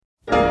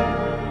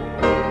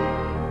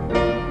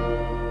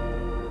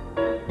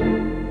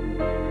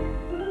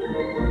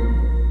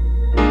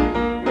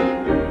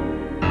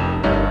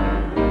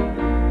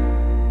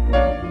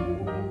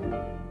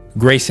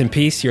Grace and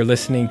peace. You're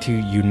listening to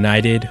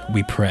United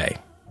We Pray.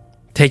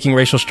 Taking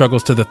racial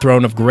struggles to the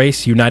throne of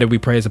grace, United We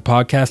Pray is a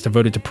podcast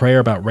devoted to prayer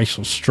about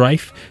racial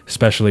strife,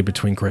 especially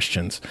between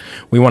Christians.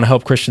 We want to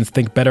help Christians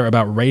think better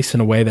about race in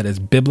a way that is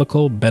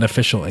biblical,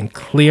 beneficial, and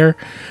clear.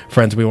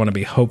 Friends, we want to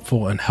be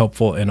hopeful and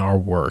helpful in our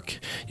work.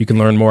 You can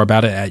learn more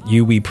about it at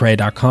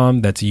uwepray.com.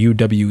 That's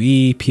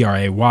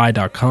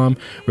uwepray.com,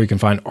 where you can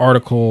find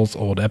articles,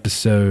 old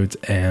episodes,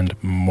 and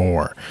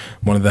more.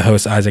 I'm one of the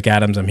hosts, Isaac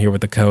Adams. I'm here with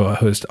the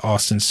co-host,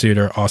 Austin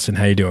Suter. Austin,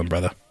 how you doing,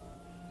 brother?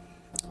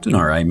 Doing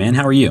all right, man.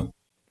 How are you?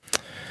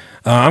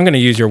 I'm going to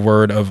use your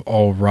word of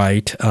all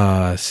right,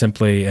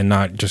 simply, and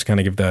not just kind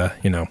of give the,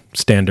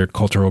 standard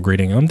cultural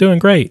greeting. I'm doing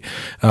great,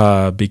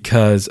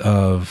 because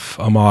of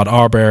Ahmaud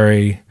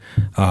Arbery,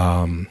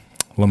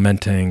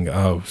 lamenting,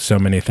 so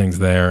many things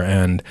there.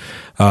 And,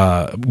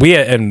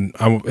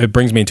 it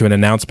brings me to an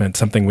announcement,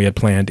 something we had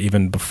planned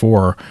even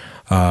before,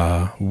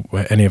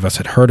 any of us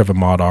had heard of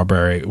Ahmaud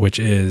Arbery, which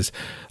is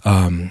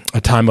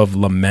a time of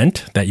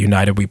lament that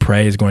United We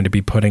Pray is going to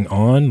be putting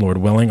on, Lord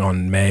willing,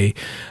 on May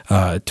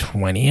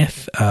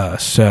 20th.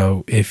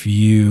 So if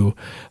you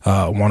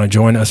want to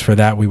join us for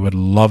that, we would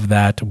love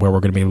that, where we're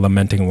going to be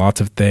lamenting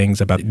lots of things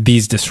about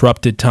these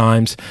disrupted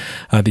times,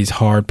 these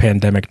hard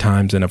pandemic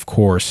times, and of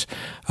course,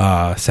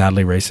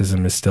 sadly,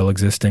 racism is still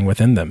existing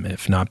within them,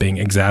 if not being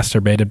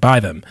exacerbated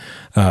by them.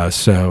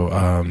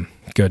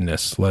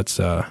 Goodness, let's...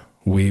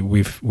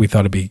 We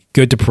thought it'd be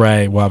good to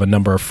pray. We'll have a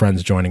number of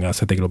friends joining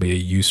us. I think it'll be a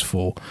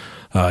useful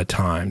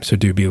time. So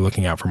do be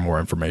looking out for more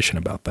information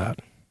about that.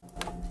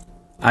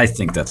 I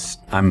think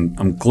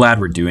I'm glad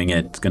we're doing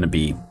it. It's going to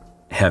be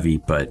heavy,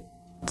 but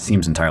it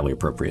seems entirely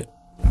appropriate.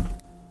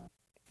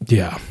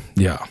 Yeah.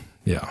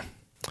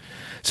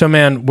 So,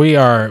 man,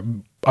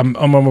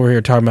 I'm over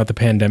here talking about the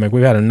pandemic.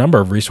 We've had a number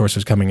of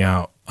resources coming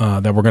out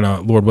that we're going to,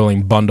 Lord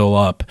willing, bundle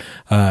up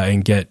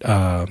and get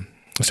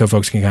so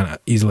folks can kind of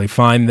easily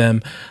find them.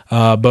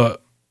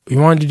 But we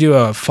wanted to do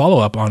a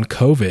follow-up on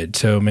COVID.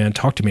 So, man,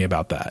 talk to me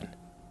about that.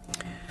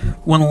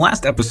 Well, in the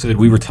last episode,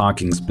 we were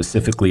talking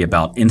specifically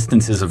about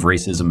instances of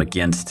racism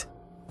against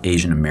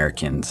Asian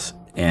Americans.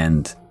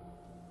 And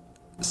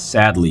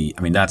sadly,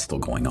 that's still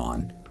going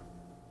on,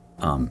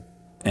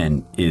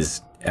 and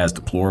is as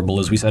deplorable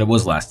as we said it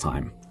was last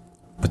time.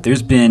 But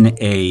there's been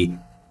a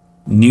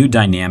new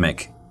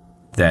dynamic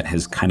that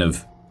has kind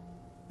of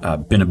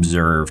been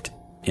observed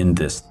in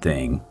this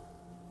thing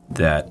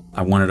that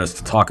I wanted us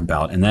to talk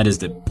about, and that is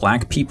that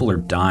Black people are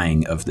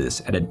dying of this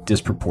at a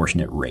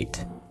disproportionate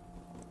rate.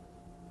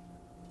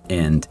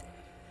 And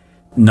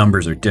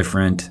numbers are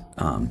different.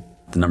 The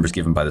numbers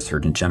given by the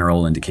Surgeon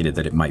General indicated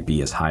that it might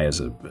be as high as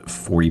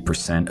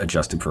 40%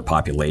 adjusted for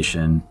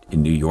population.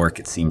 In New York,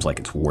 it seems like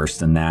it's worse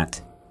than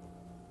that.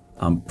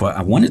 But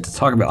I wanted to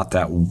talk about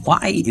that.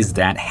 Why is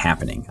that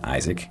happening,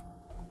 Isaac?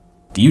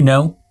 Do you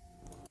know?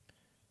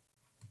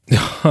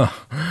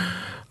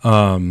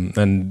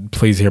 And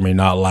please hear me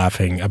not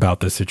laughing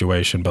about this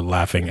situation, but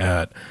laughing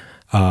at,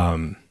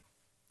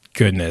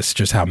 goodness,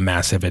 just how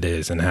massive it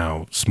is and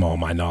how small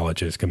my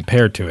knowledge is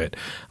compared to it.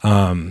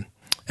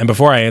 And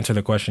before I answer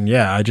the question,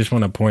 I just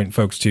want to point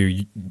folks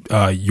to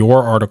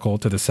your article,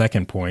 to the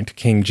second point,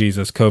 King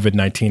Jesus,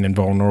 COVID-19 and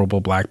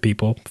Vulnerable Black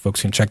People.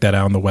 Folks can check that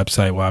out on the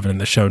website. We'll have it in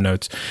the show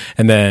notes.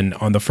 And then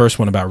on the first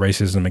one about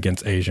racism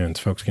against Asians,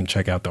 folks can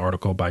check out the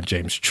article by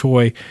James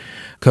Choi,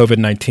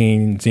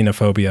 COVID-19,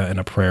 Xenophobia, and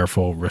a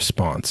Prayerful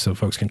Response. So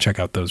folks can check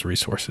out those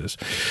resources.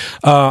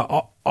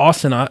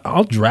 Austin,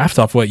 I'll draft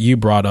off what you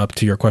brought up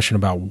to your question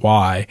about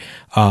why.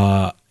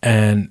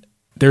 And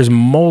there's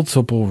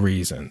multiple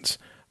reasons.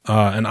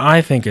 And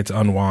I think it's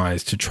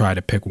unwise to try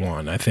to pick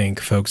one. I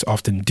think folks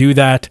often do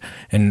that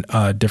in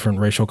different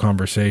racial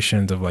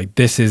conversations of like,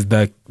 this is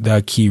the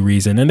key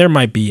reason. And there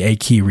might be a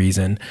key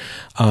reason.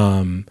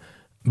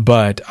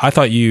 But I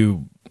thought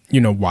you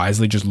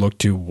wisely just looked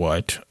to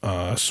what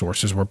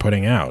sources were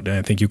putting out. And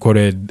I think you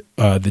quoted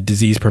the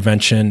Disease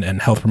Prevention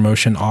and Health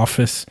Promotion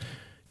Office.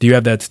 Do you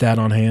have that stat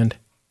on hand?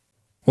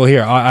 Well,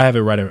 here, I have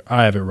it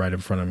right in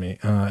front of me.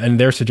 And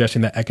they're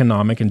suggesting that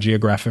economic and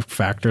geographic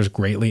factors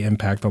greatly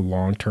impact the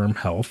long-term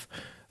health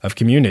of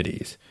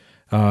communities.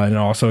 And it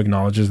also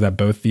acknowledges that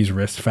both these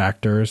risk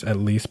factors at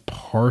least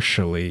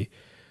partially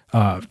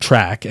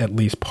track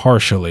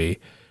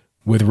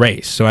with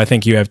race. So I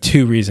think you have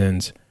two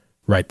reasons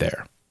right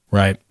there,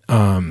 right?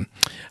 And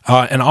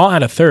I'll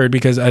add a third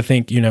because I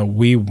think,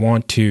 we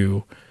want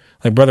to,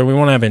 we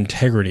want to have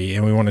integrity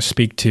and we want to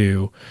speak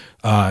to,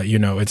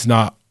 it's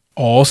not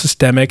all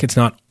systemic, it's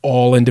not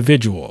all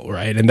individual,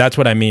 right? And that's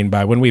what I mean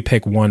by when we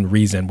pick one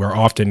reason, we're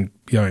often,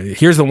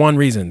 here's the one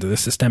reason, the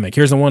systemic,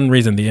 here's the one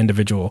reason, the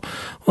individual.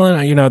 Well,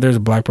 there's a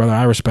Black brother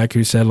I respect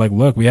who said,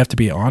 look, we have to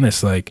be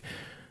honest,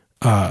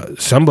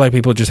 some Black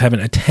people just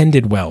haven't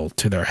attended well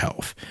to their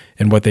health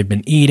and what they've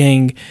been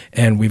eating,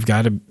 and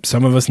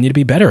some of us need to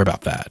be better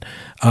about that.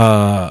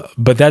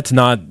 But that's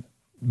not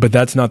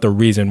the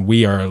reason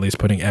we are at least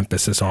putting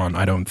emphasis on,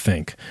 I don't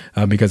think,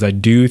 because I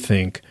do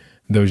think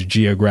those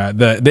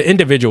the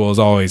individual is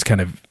always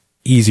kind of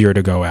easier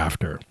to go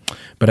after,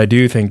 but I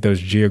do think those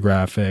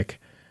geographic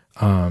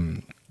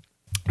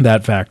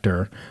that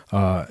factor,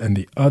 and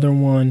the other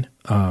one,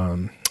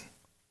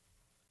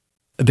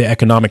 the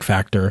economic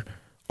factor,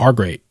 are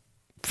great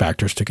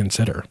factors to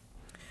consider.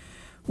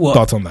 Well,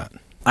 thoughts on that?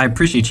 I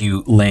appreciate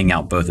you laying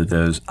out both of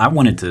those. I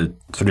wanted to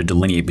sort of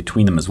delineate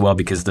between them as well,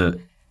 because the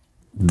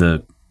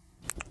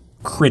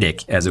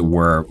critic, as it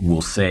were,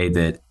 will say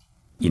that,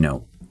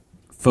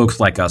 folks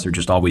like us are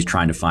just always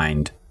trying to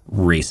find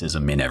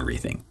racism in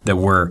everything, that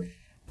we're,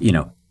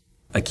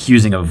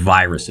 accusing a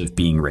virus of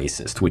being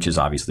racist, which is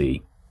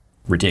obviously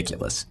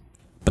ridiculous.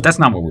 But that's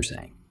not what we're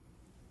saying.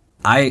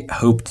 I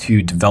hope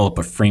to develop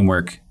a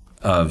framework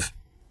of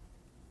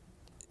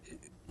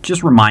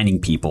just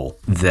reminding people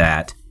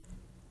that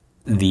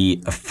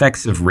the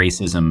effects of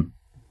racism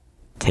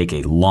take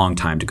a long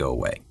time to go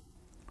away.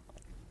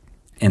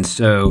 And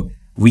so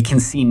we can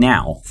see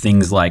now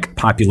things like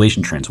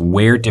population trends,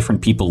 where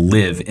different people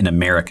live in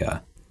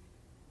America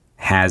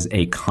has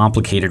a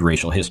complicated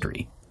racial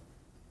history,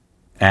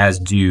 as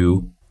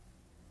do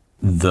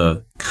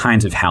the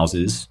kinds of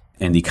houses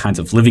and the kinds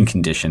of living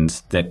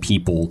conditions that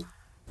people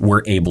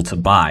were able to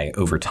buy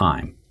over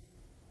time.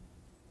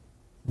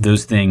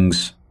 Those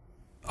things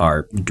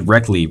are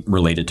directly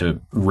related to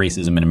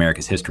racism in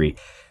America's history.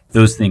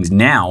 Those things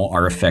now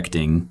are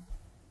affecting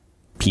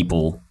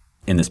people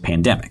in this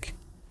pandemic.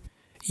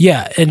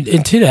 Yeah,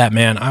 and to that,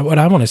 man, what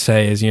I want to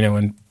say is,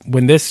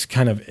 when this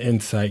kind of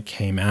insight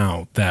came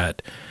out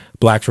that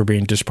blacks were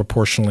being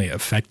disproportionately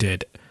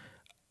affected,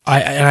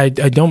 I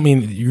don't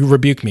mean, you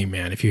rebuke me,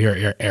 man, if you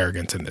hear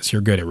arrogance in this.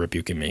 You're good at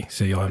rebuking me,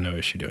 so you'll have no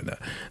issue doing that.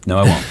 No,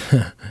 I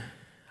won't.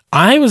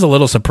 I was a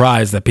little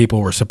surprised that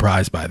people were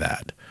surprised by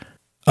that.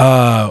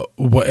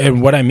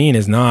 And what I mean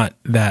is not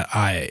that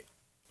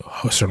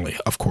certainly,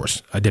 of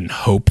course, I didn't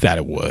hope that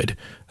it would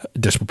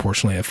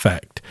disproportionately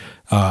affect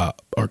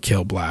or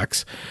kill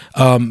blacks.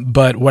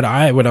 But what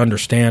I would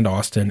understand,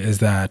 Austin, is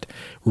that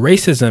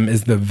racism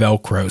is the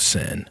Velcro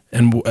sin,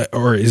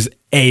 or is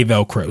a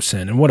Velcro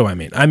sin. And what do I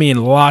mean? I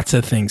mean, lots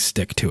of things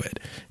stick to it.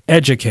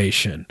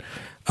 Education,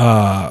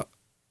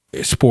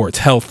 sports,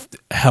 health,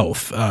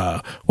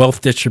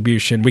 wealth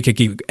distribution. We could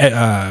keep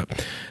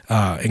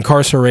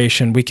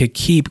incarceration. We could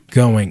keep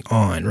going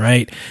on,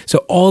 right? So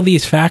all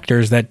these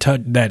factors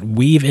that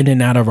weave in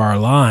and out of our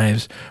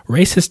lives,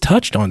 race has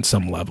touched on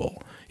some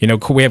level.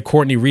 We have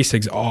Courtney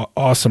Reesig's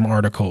awesome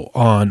article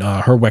on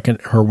her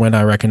When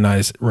I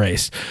Recognize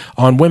Race,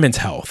 on women's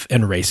health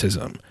and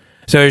racism.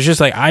 So it's just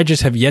like, I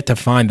just have yet to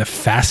find the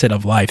facet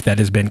of life that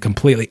has been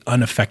completely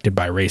unaffected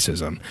by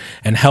racism,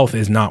 and health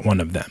is not one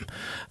of them.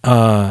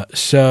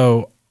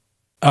 So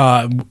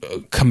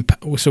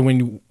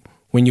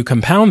when you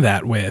compound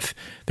that with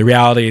the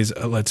realities,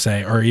 let's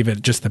say, or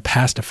even just the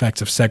past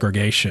effects of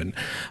segregation,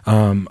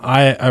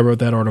 I wrote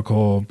that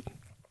article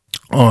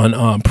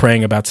on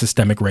praying about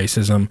systemic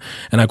racism,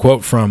 and I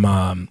quote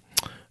from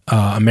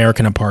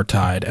American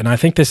Apartheid. And I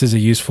think this is a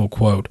useful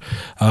quote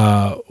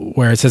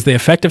where it says, the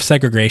effect of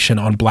segregation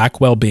on black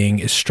well-being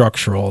is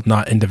structural,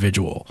 not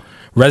individual.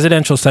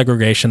 Residential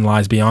segregation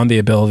lies beyond the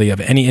ability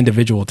of any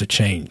individual to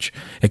change.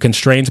 It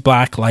constrains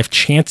black life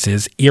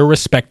chances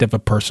irrespective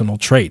of personal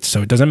traits.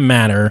 So it doesn't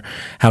matter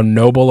how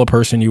noble a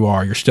person you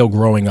are, you're still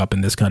growing up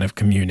in this kind of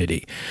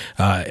community.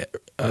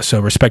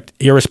 So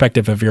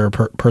irrespective of your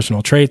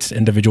personal traits,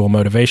 individual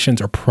motivations,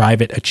 or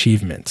private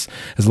achievements.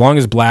 As long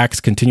as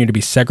blacks continue to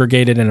be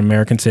segregated in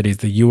American cities,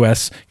 the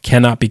U.S.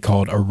 cannot be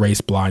called a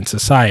race-blind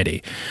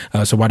society.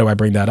 So why do I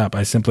bring that up?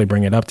 I simply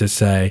bring it up to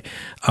say,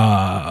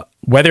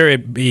 whether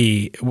it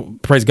be,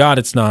 praise God,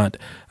 it's not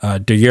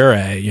de jure,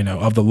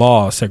 of the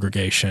law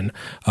segregation,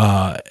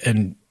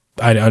 and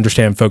I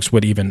understand folks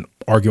would even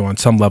argue on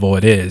some level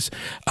it is,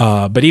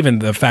 but even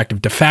the fact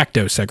of de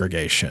facto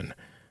segregation.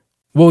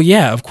 Well,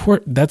 yeah, of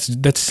course,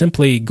 that's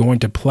simply going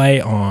to play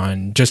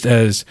on, just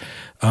as,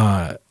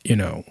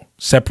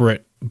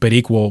 separate but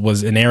equal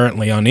was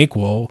inherently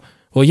unequal.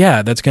 Well,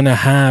 yeah, that's going to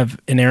have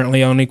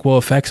inherently unequal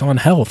effects on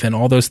health and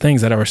all those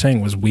things that I was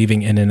saying was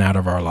weaving in and out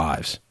of our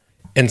lives.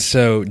 And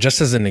so, just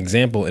as an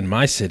example, in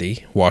my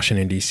city,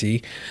 Washington,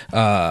 D.C.,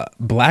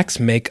 blacks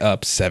make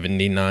up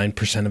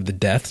 79% of the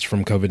deaths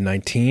from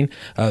COVID-19,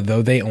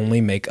 though they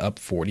only make up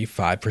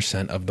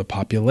 45% of the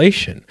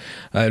population.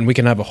 And we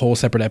can have a whole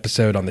separate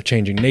episode on the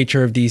changing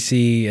nature of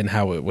D.C. and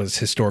how it was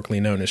historically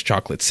known as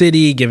Chocolate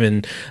City,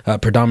 given a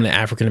predominant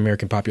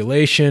African-American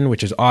population,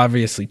 which has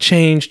obviously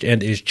changed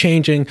and is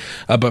changing.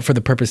 But for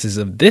the purposes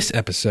of this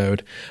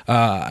episode,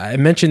 I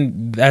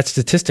mentioned that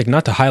statistic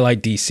not to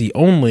highlight D.C.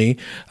 only,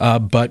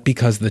 but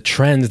because the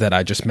trends that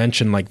I just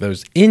mentioned, like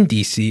those in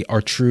DC,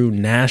 are true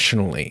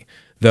nationally,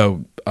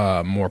 though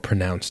more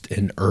pronounced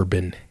in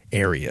urban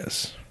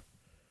areas.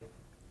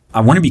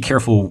 I want to be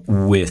careful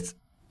with,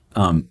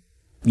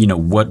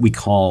 what we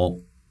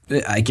call,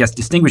 I guess,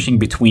 distinguishing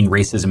between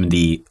racism and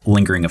the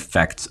lingering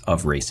effects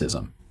of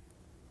racism.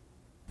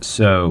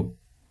 So,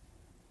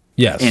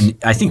 yes, and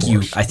I think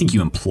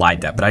you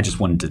implied that, but I just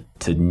wanted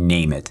to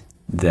name it.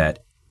 That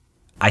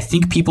I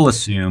think people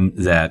assume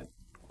that,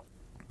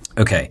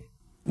 okay,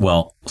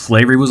 well,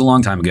 slavery was a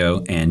long time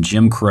ago, and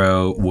Jim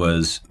Crow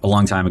was a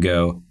long time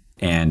ago,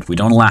 and we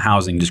don't allow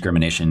housing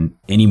discrimination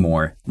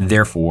anymore.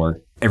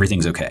 Therefore,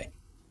 everything's okay.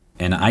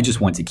 And I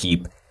just want to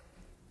keep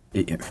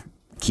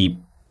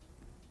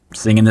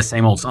singing the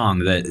same old song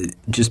that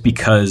just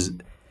because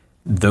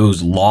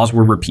those laws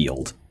were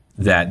repealed,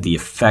 that the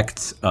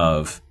effects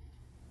of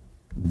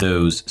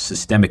those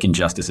systemic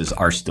injustices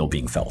are still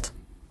being felt.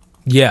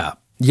 Yeah.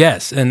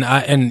 Yes. And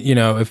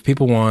if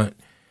people want,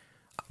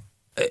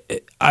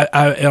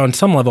 I on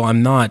some level,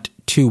 I'm not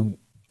too,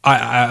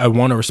 I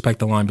want to respect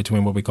the line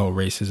between what we call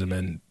racism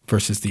and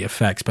versus the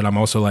effects, but I'm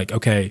also like,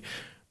 okay,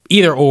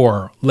 either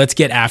or, let's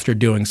get after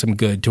doing some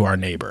good to our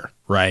neighbor,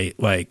 right?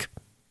 Like,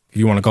 if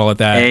you want to call it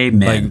that.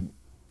 Amen. Like,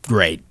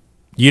 great.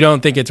 You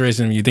don't think it's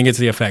racism, you think it's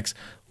the effects.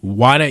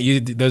 Why don't you,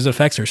 those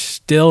effects are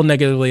still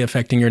negatively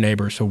affecting your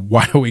neighbor, so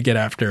why don't we get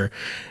after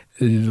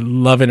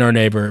loving our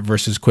neighbor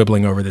versus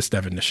quibbling over this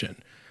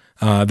definition?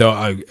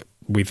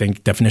 We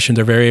think definitions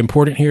are very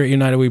important here at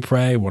United We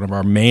Pray. One of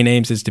our main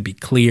aims is to be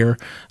clear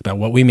about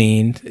what we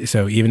mean.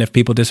 So even if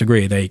people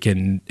disagree, they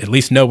can at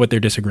least know what they're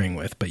disagreeing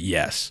with. But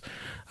yes.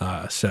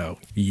 So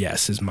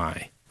yes is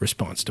my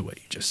response to what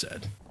you just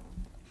said.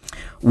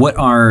 What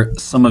are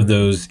some of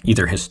those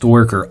either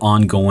historic or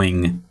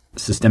ongoing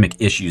systemic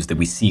issues that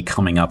we see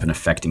coming up and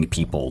affecting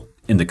people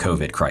in the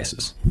COVID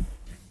crisis?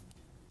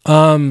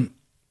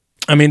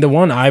 I mean, the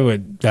one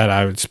that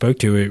I would spoke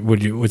to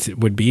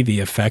would be the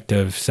effect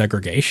of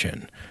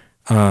segregation.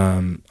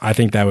 I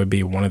think that would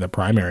be one of the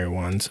primary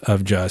ones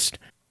of just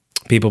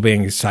people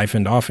being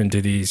siphoned off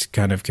into these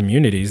kind of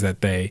communities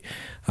that they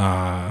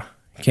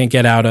can't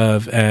get out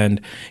of.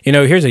 And,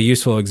 here's a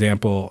useful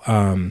example.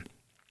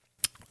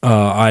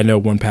 I know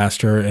one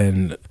pastor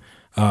in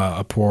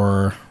a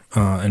poor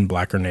and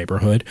blacker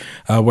neighborhood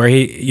where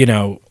he,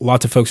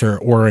 lots of folks are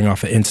ordering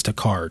off of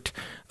Instacart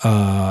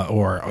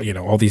or,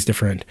 all these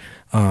different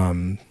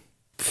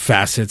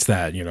facets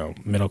that,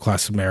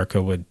 middle-class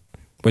America would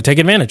take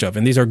advantage of.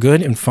 And these are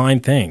good and fine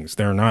things.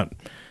 They're not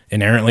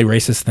inherently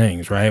racist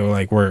things, right?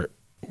 Like we're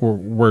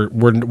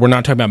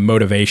not talking about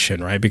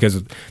motivation, right?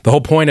 Because the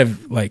whole point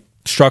of like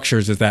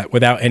structures is that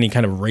without any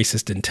kind of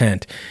racist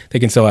intent, they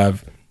can still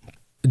have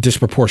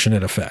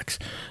disproportionate effects.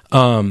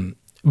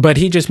 But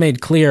he just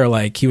made clear,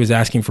 like he was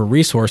asking for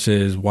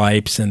resources,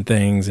 wipes and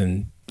things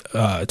and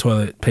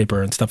toilet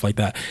paper and stuff like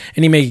that.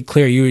 And he made it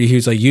clear, he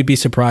was like, you'd be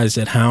surprised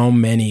at how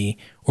many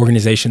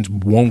organizations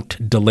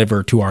won't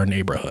deliver to our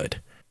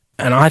neighborhood.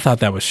 And I thought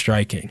that was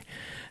striking.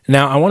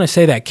 Now, I want to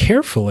say that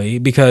carefully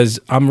because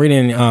I'm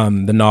reading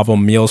the novel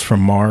Meals from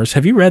Mars.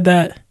 Have you read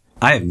that?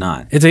 I have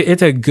not.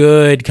 It's a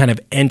good kind of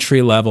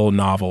entry level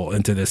novel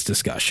into this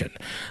discussion,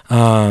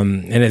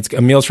 and it's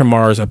Meals from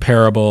Mars, a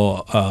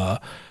parable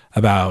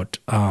about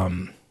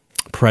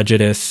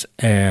prejudice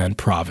and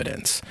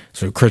providence.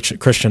 So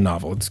Christian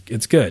novel.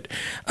 It's good,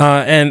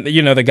 and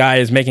the guy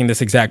is making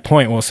this exact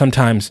point. Well,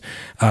 sometimes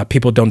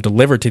people don't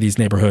deliver to these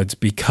neighborhoods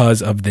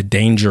because of the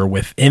danger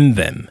within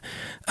them,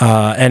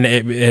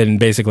 and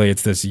basically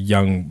it's this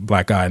young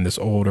black guy and this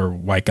older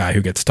white guy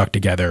who get stuck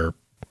together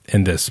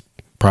in this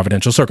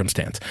providential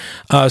circumstance.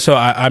 So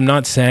I'm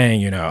not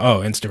saying,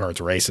 Instacart's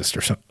racist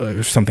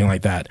or something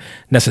like that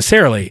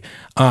necessarily.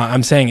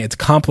 I'm saying it's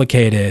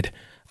complicated,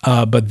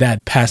 but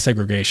that past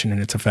segregation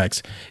and its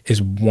effects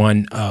is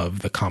one of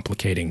the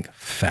complicating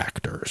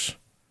factors.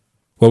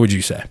 What would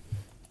you say?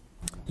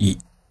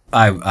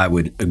 I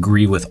would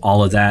agree with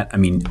all of that. I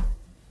mean,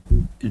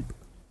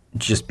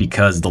 just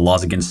because the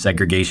laws against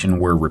segregation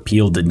were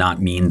repealed did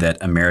not mean that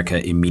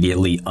America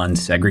immediately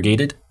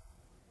unsegregated.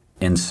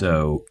 And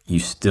so you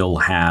still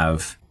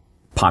have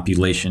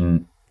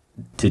population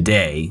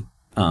today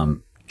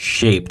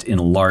shaped in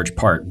large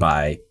part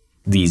by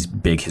these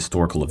big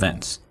historical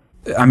events.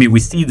 I mean, we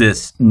see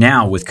this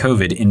now with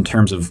COVID in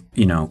terms of,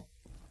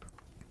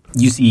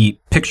 you see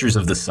pictures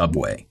of the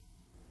subway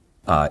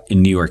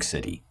in New York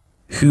City.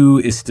 Who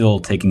is still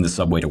taking the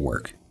subway to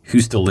work? Who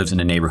still lives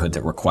in a neighborhood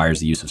that requires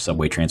the use of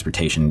subway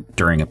transportation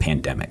during a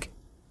pandemic?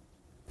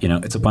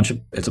 It's a bunch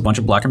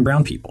of black and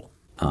brown people.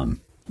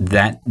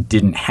 That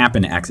didn't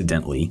happen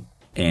accidentally,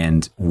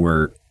 and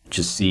we're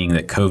just seeing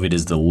that COVID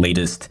is the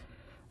latest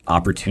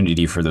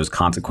opportunity for those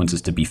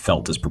consequences to be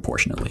felt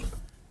disproportionately.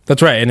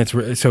 That's right, and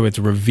it's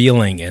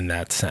revealing in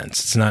that sense.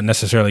 It's not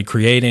necessarily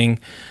creating,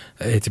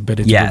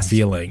 but it's yes.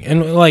 Revealing.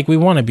 And like we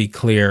want to be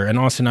clear. And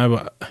Austin,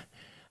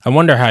 I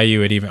wonder how you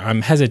would even.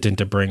 I'm hesitant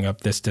to bring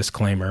up this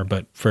disclaimer,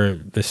 but for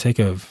the sake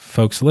of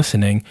folks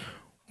listening,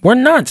 we're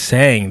not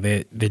saying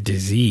that the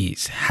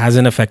disease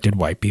hasn't affected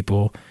white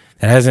people.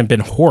 It hasn't been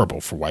horrible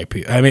for white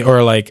people. I mean, or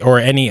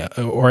any other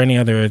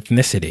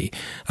ethnicity,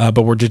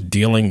 but we're just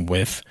dealing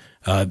with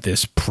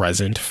this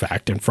present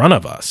fact in front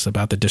of us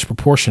about the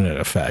disproportionate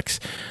effects.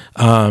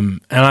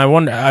 And I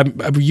wonder,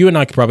 you and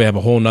I could probably have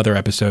a whole nother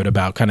episode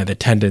about kind of the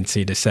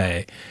tendency to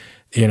say,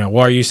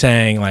 what are you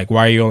saying? Like,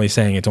 why are you only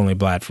saying it's only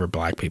bad for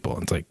black people?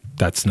 And it's like,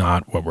 that's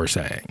not what we're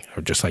saying. I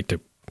would just like to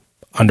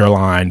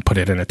underline, put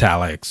it in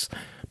italics,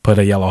 put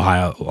a yellow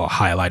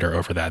highlighter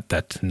over that.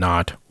 That's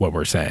not what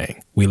we're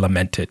saying. We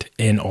lament it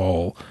in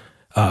all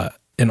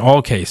in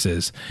all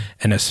cases,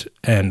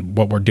 and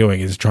what we're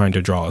doing is trying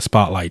to draw a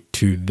spotlight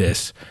to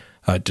this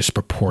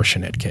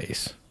disproportionate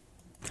case.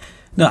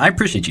 No, I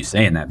appreciate you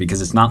saying that,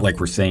 because it's not like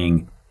we're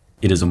saying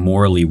it is a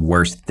morally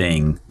worse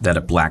thing that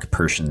a black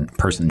person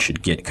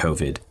should get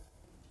COVID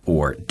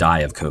or die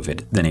of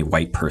COVID than a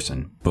white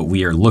person. But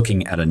we are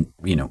looking at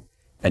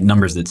at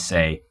numbers that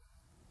say,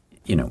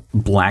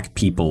 black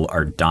people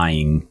are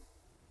dying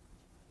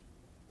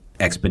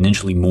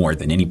exponentially more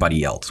than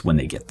anybody else when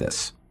they get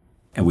this.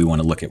 And we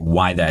want to look at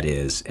why that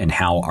is and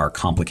how our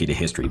complicated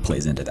history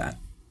plays into that.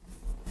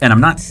 And I'm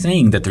not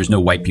saying that there's no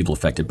white people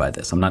affected by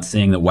this. I'm not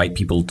saying that white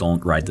people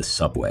don't ride the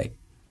subway.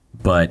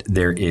 But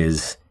there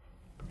is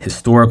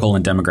historical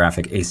and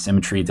demographic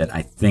asymmetry that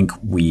I think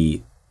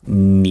we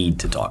need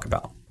to talk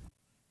about.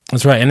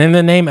 That's right. And in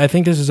the name, I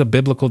think this is a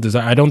biblical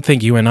desire. I don't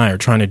think you and I are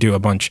trying to do a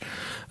bunch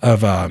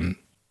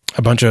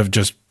of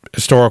just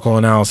historical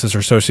analysis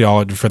or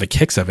sociology for the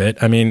kicks of it.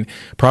 I mean,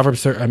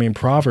 Proverbs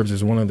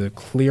is one of the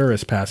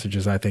clearest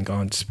passages, I think,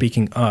 on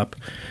speaking up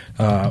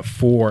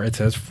it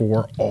says,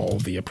 for all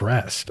the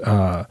oppressed.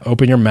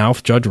 Open your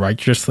mouth, judge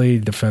righteously,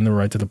 defend the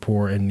rights of the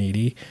poor and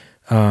needy.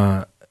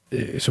 So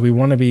we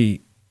want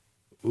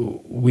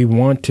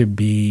to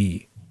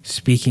be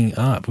speaking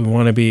up. We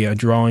want to be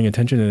drawing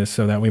attention to this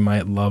so that we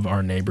might love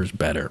our neighbors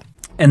better.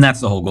 And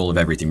that's the whole goal of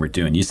everything we're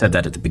doing. You said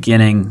that at the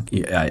beginning.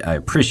 I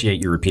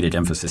appreciate your repeated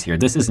emphasis here.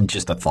 This isn't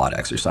just a thought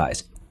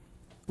exercise.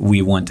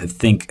 We want to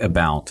think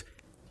about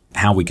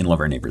how we can love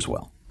our neighbors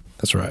well.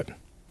 That's right.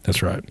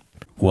 That's right.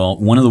 Well,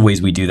 one of the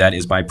ways we do that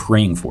is by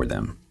praying for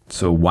them.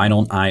 So why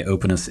don't I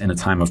open us in a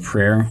time of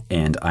prayer,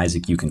 and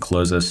Isaac, you can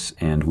close us,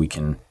 and we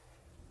can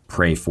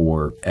pray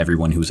for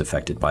everyone who's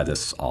affected by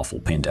this awful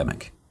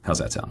pandemic. How's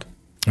that sound?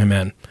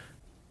 Amen.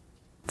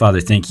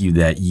 Father, thank you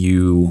that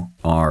you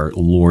are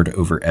Lord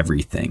over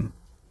everything.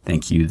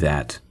 Thank you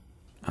that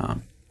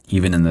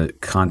even in the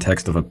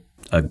context of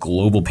a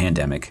global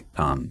pandemic,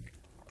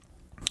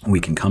 we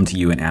can come to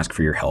you and ask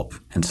for your help.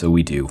 And so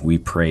we do. We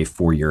pray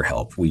for your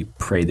help. We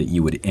pray that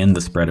you would end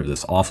the spread of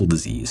this awful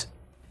disease.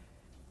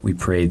 We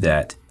pray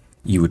that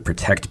you would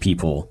protect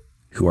people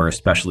who are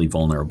especially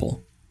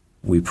vulnerable.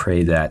 We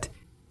pray that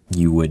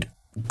you would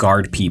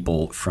guard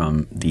people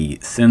from the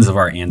sins of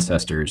our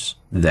ancestors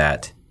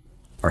that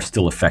are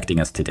still affecting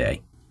us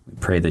today. We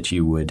pray that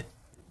you would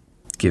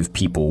give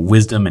people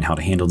wisdom in how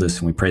to handle this,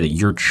 and we pray that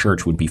your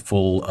church would be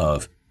full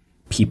of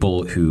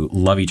people who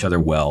love each other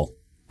well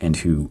and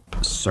who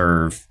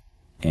serve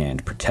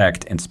and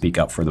protect and speak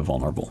up for the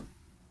vulnerable.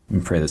 We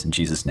pray this in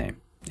Jesus' name.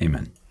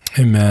 Amen.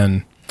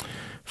 Amen.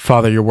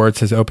 Father, your word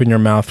says, open your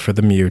mouth for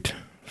the mute,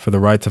 for the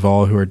rights of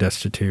all who are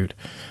destitute.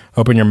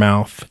 Open your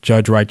mouth,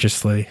 judge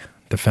righteously,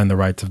 defend the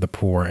rights of the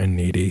poor and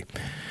needy.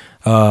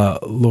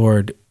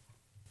 Lord,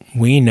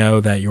 we know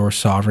that your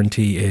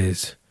sovereignty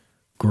is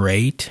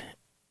great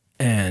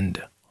and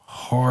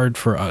hard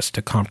for us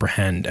to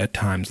comprehend at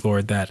times,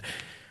 Lord, that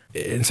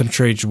in some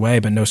strange way,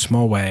 but no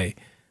small way,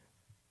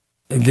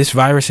 this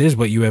virus is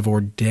what you have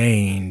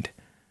ordained.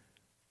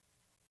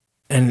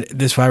 And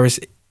this virus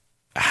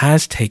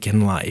has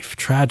taken life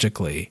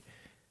tragically.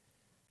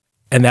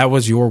 And that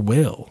was your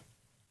will.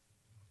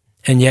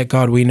 And yet,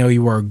 God, we know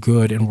you are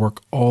good and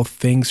work all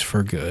things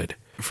for good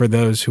for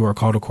those who are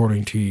called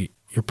according to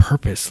your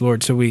purpose,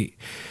 Lord. So we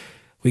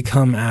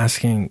come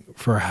asking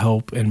for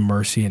help and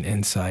mercy and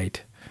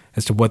insight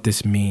as to what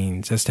this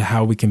means, as to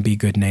how we can be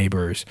good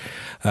neighbors,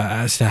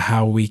 as to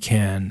how we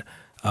can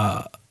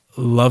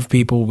love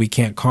people we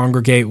can't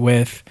congregate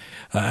with,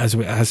 as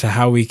to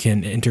how we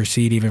can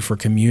intercede even for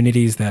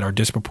communities that are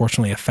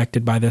disproportionately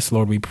affected by this.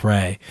 Lord, we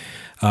pray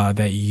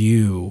that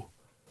you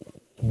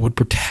would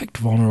protect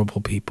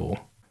vulnerable people.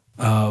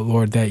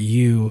 Lord, that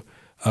you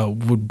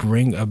would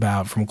bring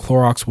about, from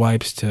Clorox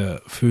wipes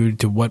to food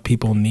to what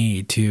people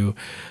need to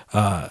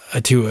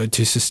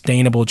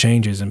sustainable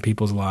changes in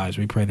people's lives.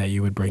 We pray that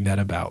you would bring that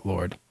about,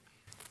 Lord.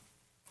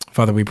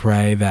 Father, we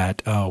pray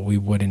that we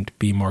wouldn't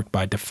be marked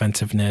by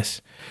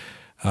defensiveness,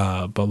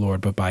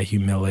 but by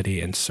humility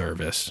and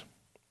service.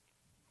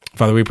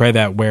 Father, we pray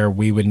that where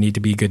we would need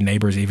to be good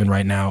neighbors, even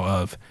right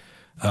now,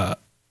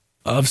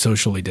 of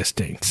socially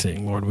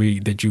distancing, Lord,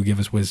 that you give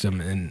us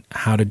wisdom in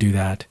how to do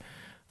that,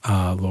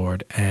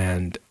 Lord,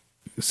 and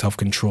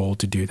self-control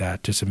to do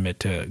that, to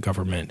submit to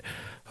government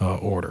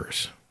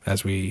orders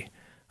as we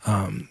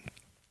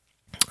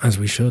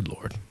should,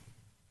 Lord.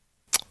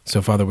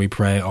 So, Father, we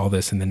pray all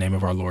this in the name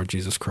of our Lord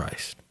Jesus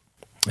Christ.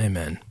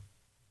 Amen.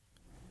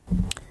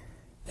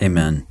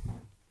 Amen.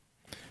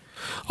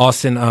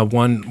 Austin,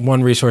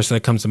 one resource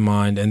that comes to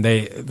mind, and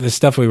the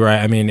stuff we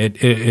write, I mean, it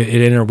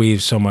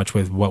interweaves so much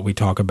with what we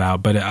talk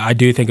about. But I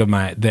do think of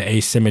the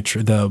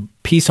asymmetry, the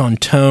piece on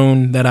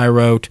tone that I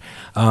wrote,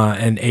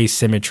 and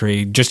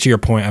asymmetry. Just to your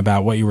point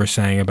about what you were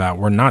saying about,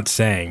 we're not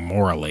saying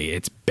morally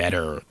it's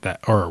better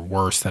or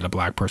worse that a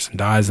black person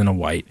dies than a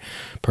white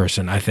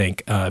person. I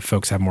think if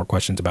folks have more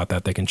questions about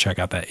that, they can check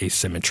out that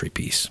asymmetry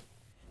piece.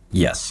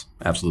 Yes,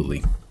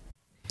 absolutely.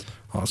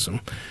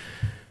 Awesome.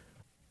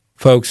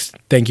 Folks,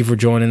 thank you for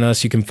joining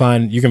us. You can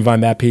find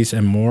that piece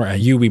and more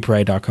at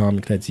uwepray.com.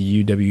 That's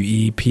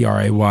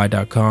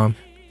uwepray.com.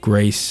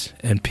 Grace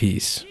and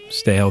peace.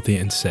 Stay healthy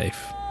and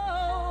safe.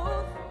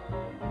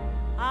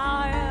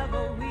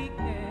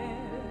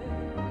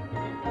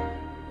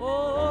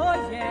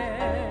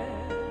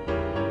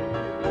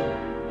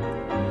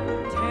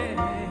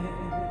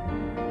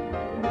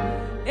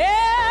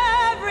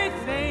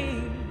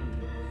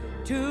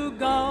 To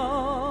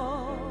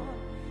God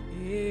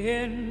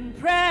in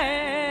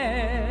prayer.